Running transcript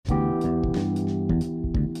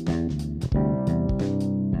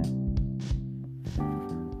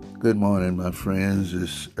Good morning, my friends.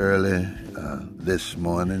 It's early this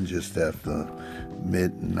morning, just after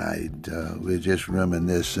midnight. We're just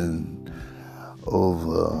reminiscing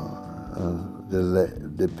over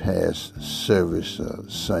the past service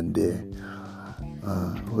Sunday.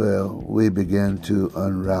 We began to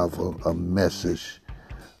unravel a message,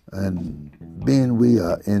 and being we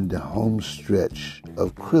are in the home stretch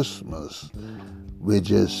of Christmas, we're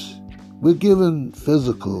given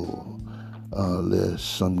physical. There's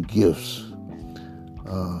some gifts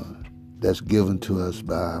that's given to us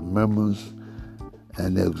by our members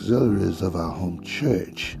and the auxiliaries of our home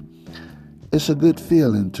church. It's a good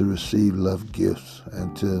feeling to receive love gifts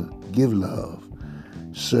and to give love.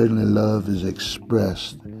 Certainly love is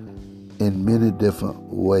expressed in many different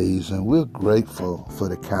ways, and we're grateful for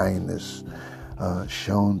the kindness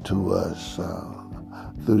shown to us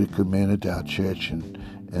through the community, our church,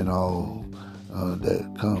 and all that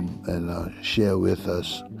come and share with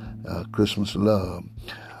us Christmas love.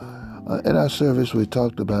 In our service, we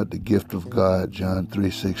talked about the gift of God, John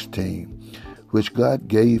 3:16, which God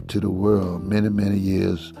gave to the world many, many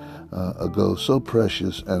years ago, so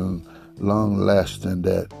precious and long-lasting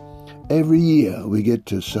that every year we get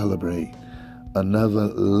to celebrate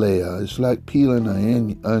another layer. It's like peeling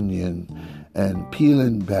an onion and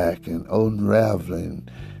peeling back and unraveling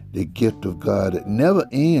the gift of God. It never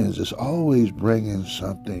ends. It's always bringing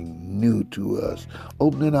something new to us,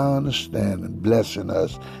 opening our understanding, blessing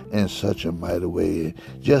us in such a mighty way. It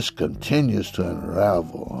just continues to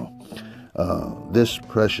unravel this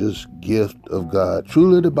precious gift of God.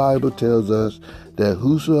 Truly, the Bible tells us that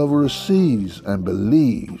whosoever receives and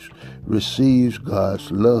believes receives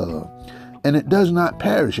God's love. And it does not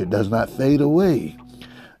perish. It does not fade away,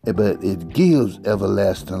 but it gives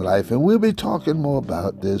everlasting life. And we'll be talking more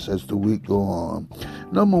about this as the week go on.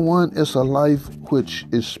 Number one, it's a life which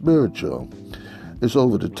is spiritual. It's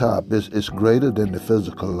over the top. It's greater than the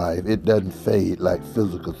physical life. It doesn't fade like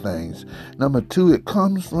physical things. Number two, it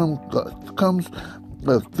comes through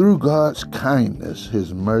God's kindness,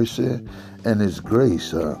 His mercy, and His grace,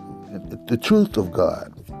 the truth of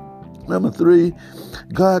God. Number three,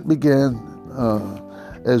 God began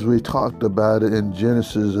as we talked about it in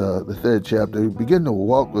Genesis, the 3rd chapter, he began to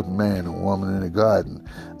walk with man and woman in the Garden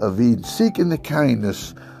of Eden, seeking the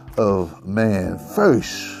kindness of man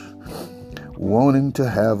first, wanting to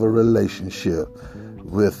have a relationship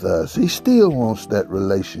with us. He still wants that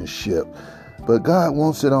relationship, but God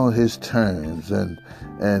wants it on His terms, and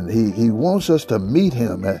He wants us to meet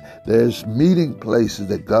Him. There's meeting places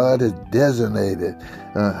that God has designated.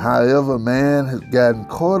 However, man has gotten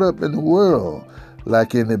caught up in the world.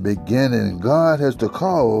 Like in the beginning, God has to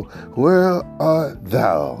call, "Where art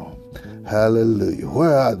thou?" Hallelujah.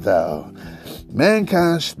 Where art thou?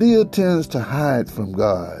 Mankind still tends to hide from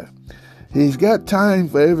God. He's got time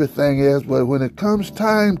for everything else, but when it comes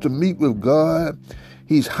time to meet with God,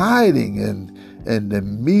 he's hiding, and the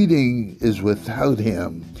meeting is without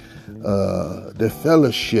him. The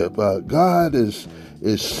fellowship. God is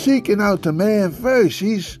seeking out to man first.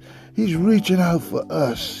 He's reaching out for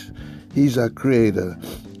us. He's our creator.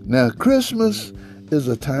 Now, Christmas is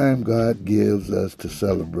a time God gives us to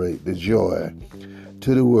celebrate the joy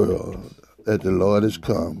to the world that the Lord has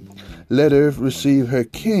come. Let earth receive her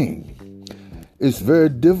King. It's very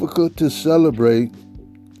difficult to celebrate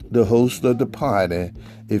the host of the party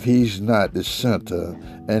if he's not the center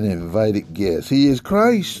and invited guest. He is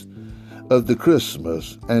Christ of the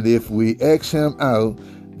Christmas, and if we X him out,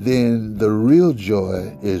 then the real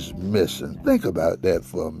joy is missing. Think about that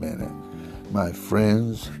for a minute, my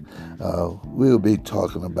friends. We'll be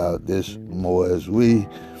talking about this more as we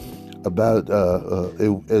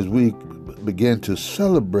begin to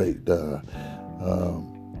celebrate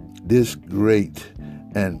this great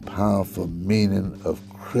and powerful meaning of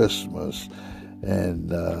Christmas.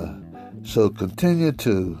 And so continue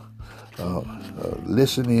to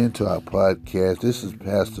listen in to our podcast. This is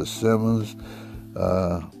Pastor Simmons.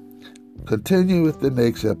 Continue with the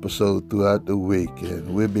next episode throughout the week,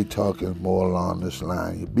 and we'll be talking more along this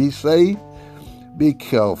line. Be safe, be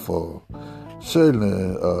careful.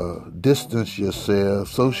 Certainly distance yourself,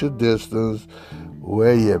 social distance,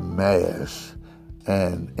 wear your mask,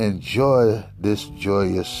 and enjoy this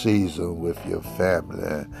joyous season with your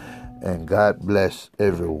family. And God bless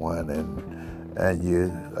everyone, and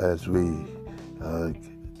you as we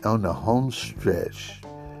on the home stretch.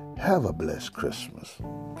 Have a blessed Christmas.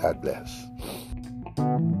 God bless.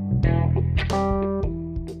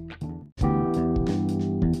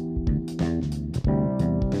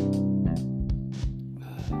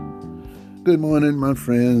 Good morning, my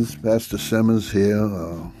friends. Pastor Simmons here,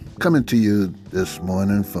 coming to you this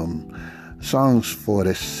morning from Psalms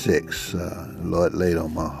 46, Lord laid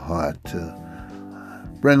on my heart to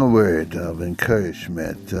bring a word of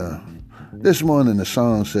encouragement. This morning the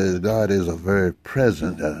song says God is a very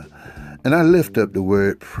present, and I lift up the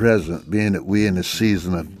word present, being that we're in the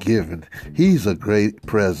season of giving. He's a great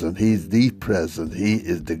present. He's the present. He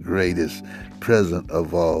is the greatest present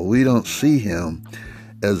of all. We don't see him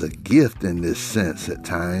as a gift in this sense at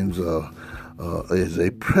times, or as a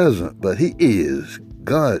present, but he is.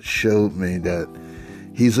 God showed me that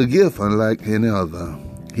he's a gift unlike any other.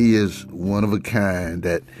 He is one of a kind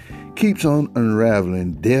that keeps on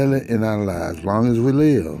unraveling daily in our lives, as long as we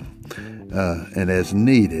live, and as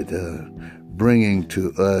needed, bringing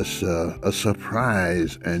to us a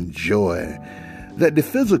surprise and joy that the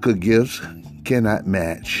physical gifts cannot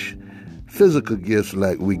match. Physical gifts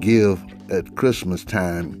like we give at Christmas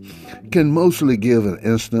time can mostly give an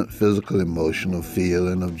instant physical, emotional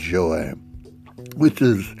feeling of joy, which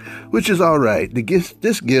is all right.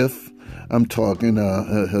 This gift I'm talking,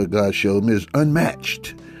 God showed me, is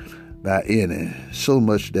unmatched by any, so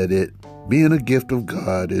much that it, being a gift of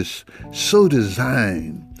God, is so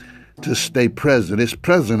designed to stay present. It's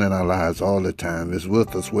present in our lives all the time. It's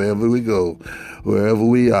with us wherever we go, wherever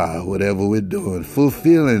we are, whatever we're doing,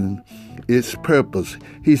 fulfilling its purpose.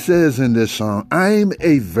 He says in this song, I'm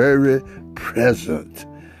a very present.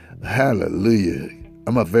 Hallelujah.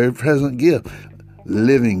 I'm a very present gift,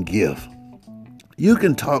 living gift. You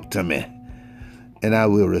can talk to me and I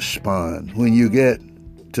will respond. When you get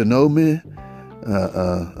to know me,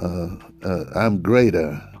 I'm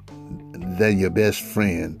greater than your best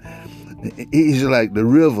friend. He's like the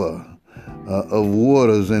river of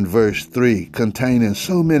waters in verse 3, containing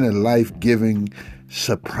so many life-giving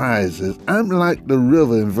surprises. I'm like the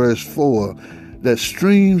river in verse 4 that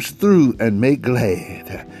streams through and make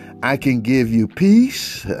glad. I can give you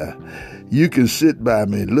peace. You can sit by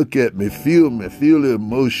me, look at me, feel the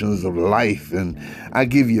emotions of life, and I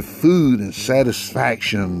give you food and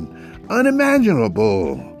satisfaction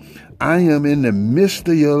unimaginable. I am in the midst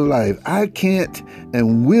of your life. I can't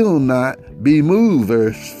and will not be moved,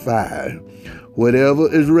 verse 5. Whatever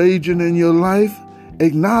is raging in your life,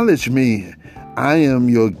 acknowledge me. I am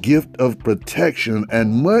your gift of protection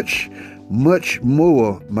and much, much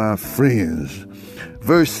more, my friends.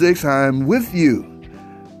 Verse 6, I am with you.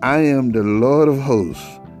 I am the Lord of hosts.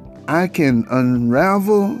 I can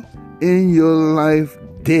unravel in your life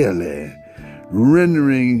daily,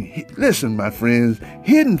 rendering, listen, my friends,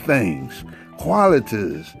 hidden things,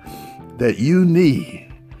 qualities that you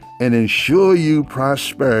need, and ensure you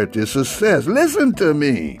prosperity, success. Listen to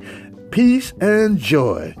me, peace and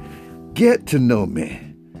joy. Get to know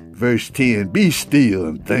me. Verse 10, be still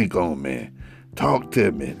and think on me. Talk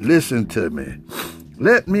to me. Listen to me.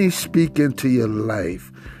 Let me speak into your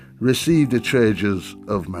life. Receive the treasures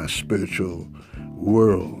of my spiritual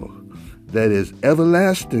world that is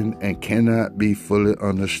everlasting and cannot be fully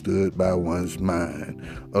understood by one's mind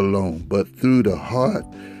alone, but through the heart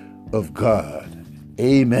of God.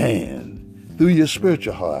 Amen. Through your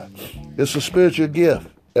spiritual heart. It's a spiritual gift,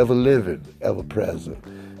 ever living, ever present.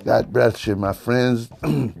 God bless you, my friends.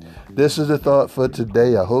 This is the thought for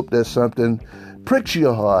today. I hope that something pricks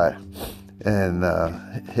your heart and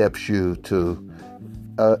helps you to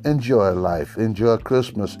enjoy life, enjoy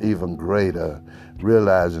Christmas even greater,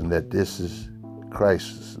 realizing that this is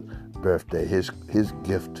Christ's birthday, his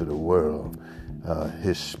gift to the world,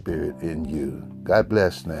 his spirit in you. God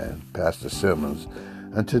bless now, Pastor Simmons.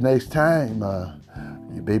 Until next time,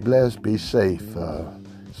 you be blessed, be safe,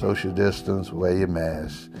 social distance, wear your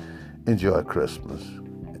mask, enjoy Christmas.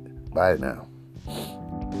 Bye now.